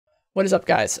What is up,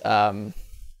 guys? As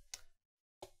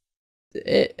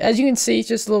you can see,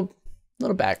 just a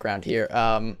little background here.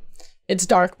 It's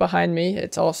dark behind me.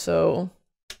 It's also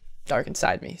dark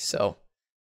inside me. So,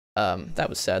 that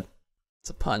was said.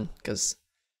 It's a pun because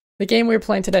the game we were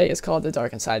playing today is called The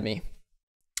Dark Inside Me.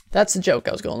 That's the joke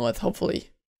I was going with.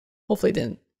 Hopefully it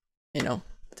didn't,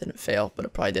 didn't fail, but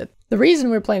it probably did. The reason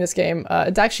we're playing this game,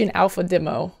 it's actually an alpha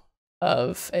demo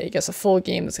of, I guess, a full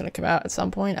game that's going to come out at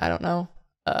some point. I don't know.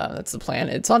 That's the plan.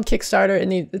 It's on Kickstarter,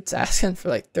 and it's asking for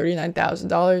like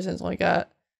 $39,000, and it's only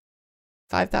got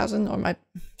 5,000 or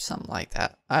something like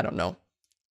that. I don't know.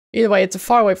 Either way, it's a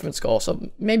far away from its goal, so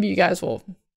maybe you guys will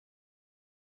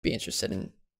be interested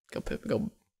in go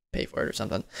pay for it or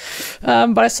something.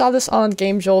 But I saw this on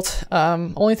Game Jolt.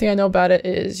 Only thing I know about it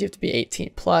is you have to be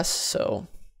 18 plus, so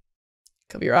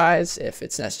cover your eyes if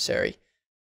it's necessary.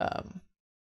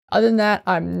 Other than that,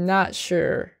 I'm not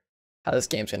sure how this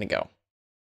game's gonna go.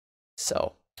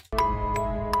 So.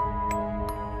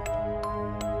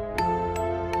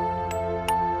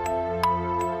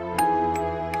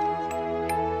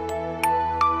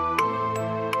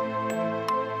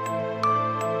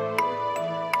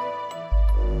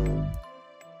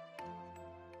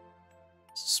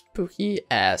 Spooky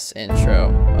ass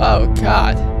intro. Oh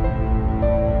god.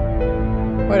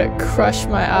 Way to crush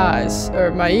my eyes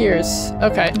or my ears.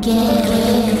 Okay.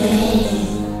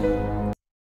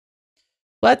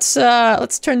 Let's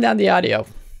turn down the audio.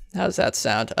 How does that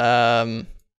sound? The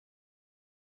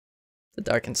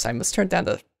Dark Inside. Let's turn it down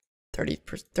to 30.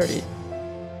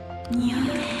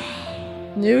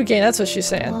 New game. That's what she's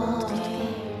saying. Let's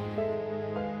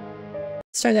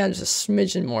turn it down just a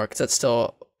smidgen more because that's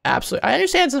still absolutely. I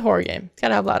understand it's a horror game. It's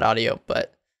gotta have loud audio, but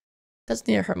it doesn't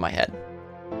need to hurt my head.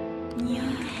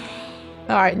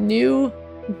 All right, new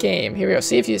game. Here we go.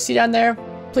 See if you see down there.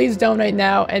 Please donate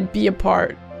now and be a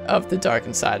part of the Dark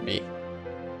Inside Me.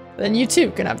 Then you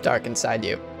too can have Dark Inside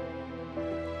you.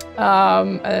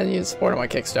 And then you can support on my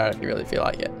Kickstarter if you really feel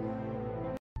like it.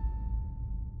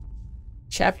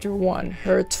 Chapter 1,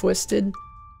 Her Twisted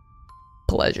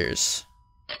Pleasures.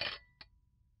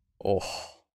 Oh,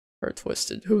 her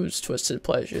twisted. Whose twisted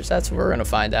pleasures? That's what we're gonna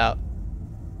find out.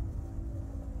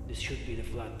 This should be the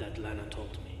flat that Lana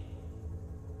told me.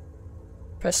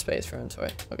 Press space for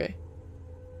inventory. Okay.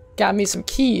 Got me some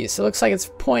keys. It looks like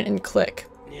it's point and click.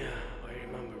 Yeah, I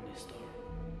remember this door.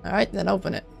 Alright, then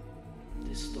open it.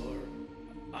 This door,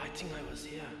 I think I was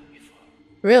here before.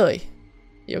 Really?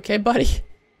 You okay, buddy?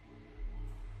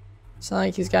 It's not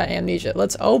like he's got amnesia.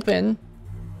 Let's open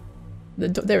the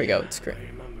door. There we go. It's great. I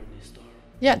remember this door.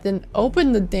 Yeah, then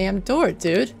open the damn door,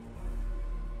 dude.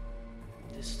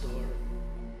 This door,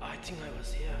 I think I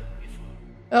was here before.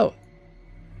 Oh.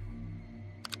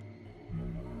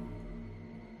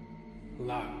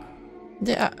 Lock.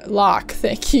 Yeah, lock.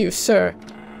 Thank you, sir.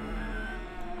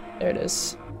 There it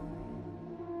is.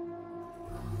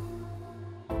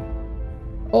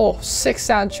 Oh, sick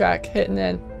soundtrack hitting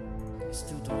in. It's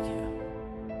too dark here.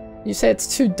 You say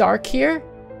it's too dark here?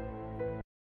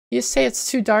 You say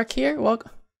it's too dark here?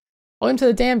 Welcome to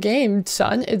the damn game,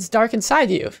 son. It's dark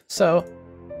inside you. So,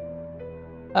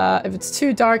 if it's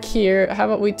too dark here, how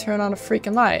about we turn on a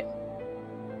freaking light?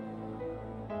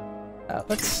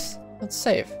 Let's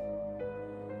save.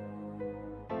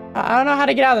 I don't know how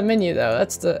to get out of the menu though.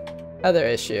 That's the other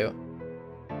issue.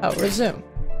 Oh, resume.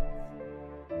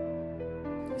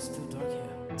 It's too dark here.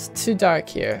 It's too dark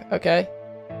here. Okay.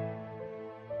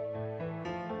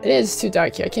 It is too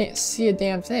dark here. I can't see a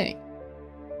damn thing.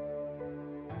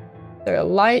 Is there a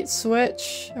light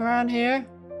switch around here?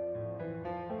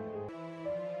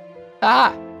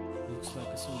 Ah! Looks like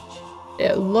a switch.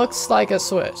 It looks like a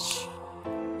switch.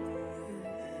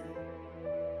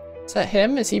 Is that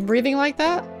him? Is he breathing like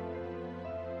that?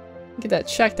 Get that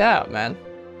checked out, man.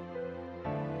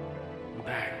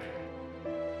 Back.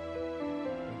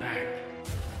 Back.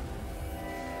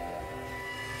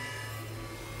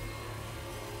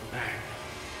 Back.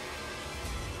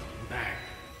 Back.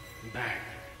 Back.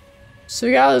 So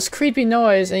we got all this creepy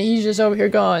noise, and he's just over here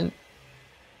going,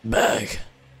 back.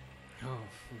 Oh,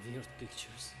 weird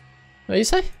pictures. What do you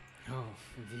say? Oh,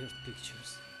 weird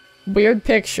pictures. Weird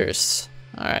pictures.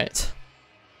 Alright.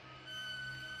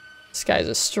 This guy's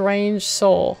a strange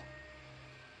soul.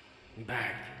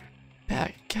 Back.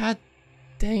 Back. God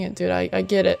dang it, dude. I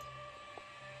get it.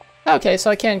 Okay, so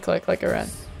I can click like a ran.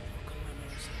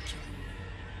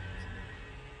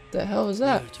 The hell was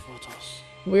that?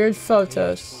 Weird photos. Weird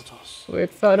photos.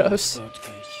 Weird photos.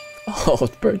 Birdcage. Oh,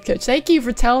 birdcage. Thank you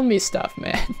for telling me stuff,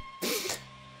 man.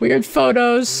 Weird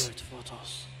photos. Weird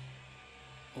photos.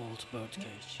 Old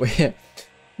birdcage.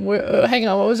 Hang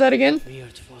on, what was that again?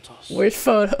 Weird photos. photos. Weird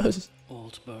photos.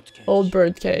 Old birdcage. Old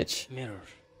birdcage. Mirror.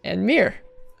 And mirror.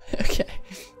 Okay.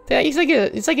 Yeah, he's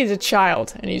like he's a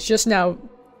child, and he's just now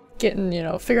getting, you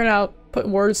know, figuring out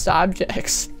putting words to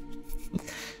objects.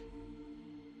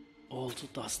 Old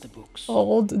dusty books.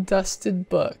 Old dusted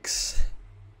books.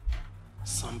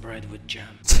 Some bread with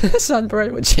jam.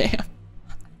 Sunbread with jam.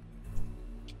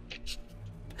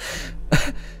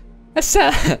 That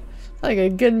sounds like a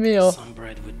good meal. Some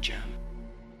bread with jam.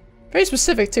 Very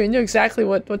specific too. He knew exactly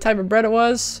what type of bread it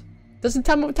was. Doesn't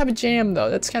tell me what type of jam though.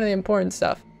 That's kind of the important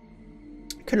stuff.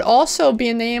 Could also be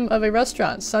a name of a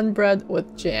restaurant. Sunbread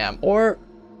with jam. Or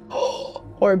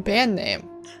a band name.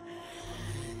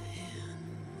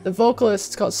 The vocalist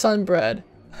is called Sunbread.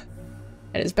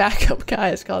 And his backup guy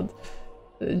is called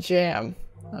The Jam.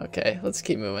 Okay, let's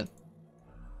keep moving.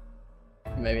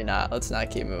 Maybe not. Let's not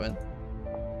keep moving.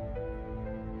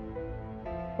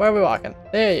 Where are we walking?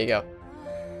 There you go.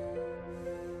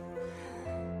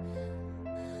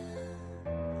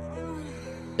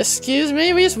 Excuse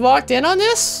me? We just walked in on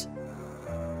this?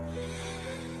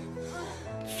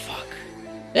 Fuck.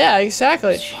 Yeah,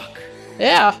 exactly. Fuck.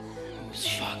 Yeah. Who's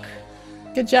fuck?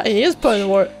 Good job. He is putting the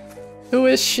word. Who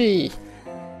is she?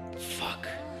 Fuck.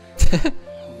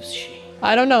 Who's she?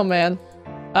 I don't know, man.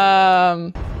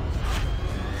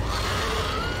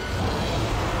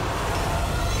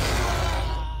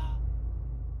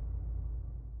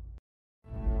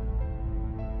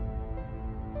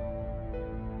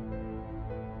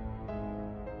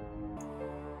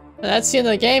 That's the end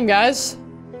of the game, guys.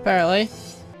 Apparently.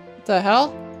 What the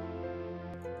hell?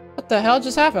 What the hell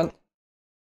just happened?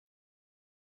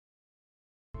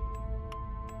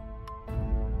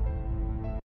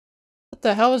 What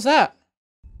the hell was that?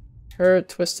 Her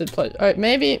twisted pleasure. Alright,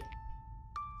 maybe... Is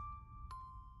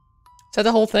that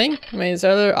the whole thing? I mean, is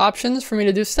there other options for me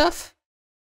to do stuff?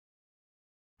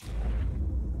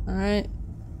 Alright.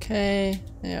 Okay.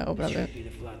 Yeah, open up there. Should be the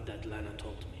flat that Lana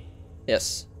told me.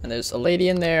 Yes. And there's a lady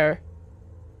in there.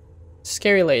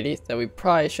 Scary lady that we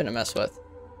probably shouldn't mess with.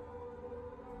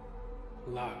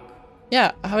 Lock.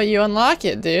 Yeah, how about you unlock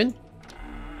it, dude?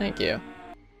 Thank you.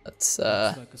 Let's,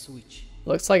 Looks like a switch.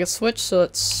 looks like a switch, so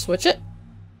let's switch it.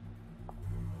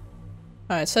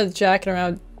 Alright, instead of jacking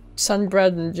around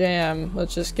sunbread and jam,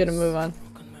 let's just get a move on.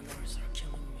 Broken memories are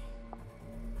killing me.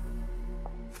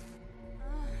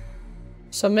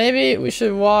 So maybe we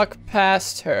should walk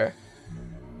past her.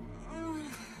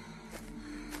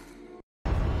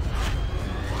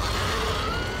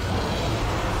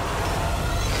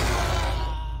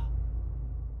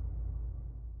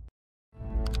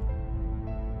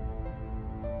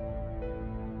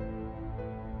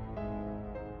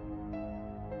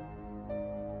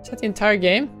 Is that the entire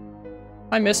game?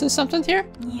 Am I missing something here?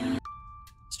 Yeah.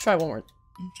 Let's try one more.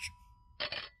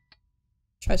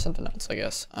 Try something else, I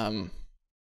guess. Yeah,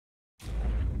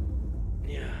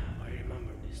 I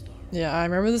remember this door. Yeah, I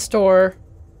remember the store.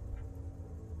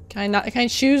 Can I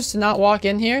choose to not walk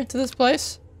in here to this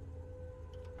place?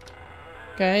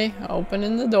 Okay,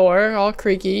 opening the door, all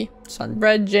creaky.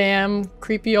 Sunbread jam,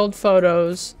 creepy old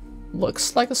photos.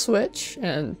 Looks like a switch.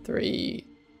 And 3,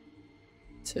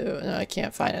 2, no, I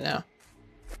can't find it now.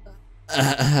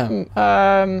 And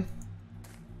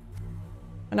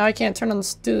now I can't turn on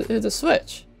the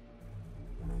switch.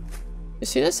 You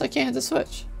see this? I can't hit the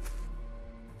switch.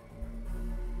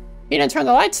 He didn't turn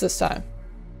the lights this time.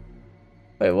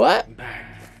 Wait, what? Bag.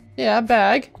 Yeah,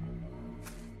 bag.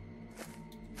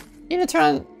 He didn't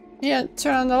turn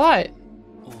on the light.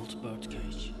 Old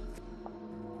birdcage.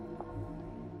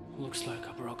 Looks like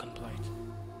a broken plate.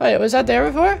 Wait, was that there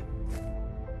before?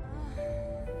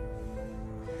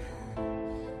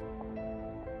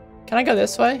 Can I go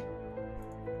this way?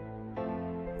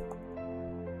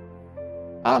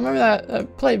 I don't remember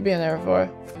that plate being there before.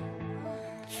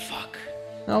 Fuck.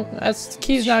 Nope, that's the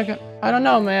key's not gonna. I don't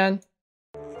know, man.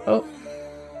 Oh.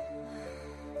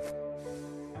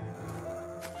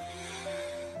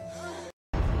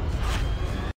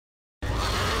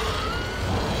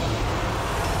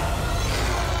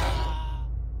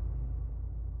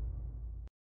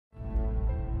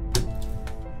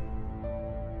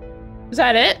 Is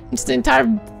that it? It's the entire...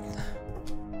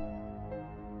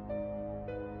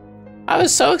 I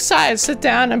was so excited to sit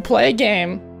down and play a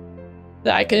game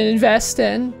that I could invest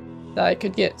in, that I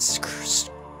could get spooked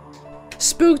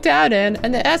out in,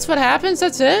 and that's what happens?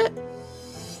 That's it?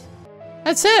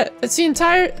 That's it. That's the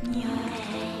entire...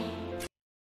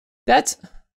 That's...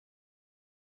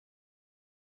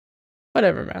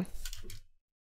 Whatever, man.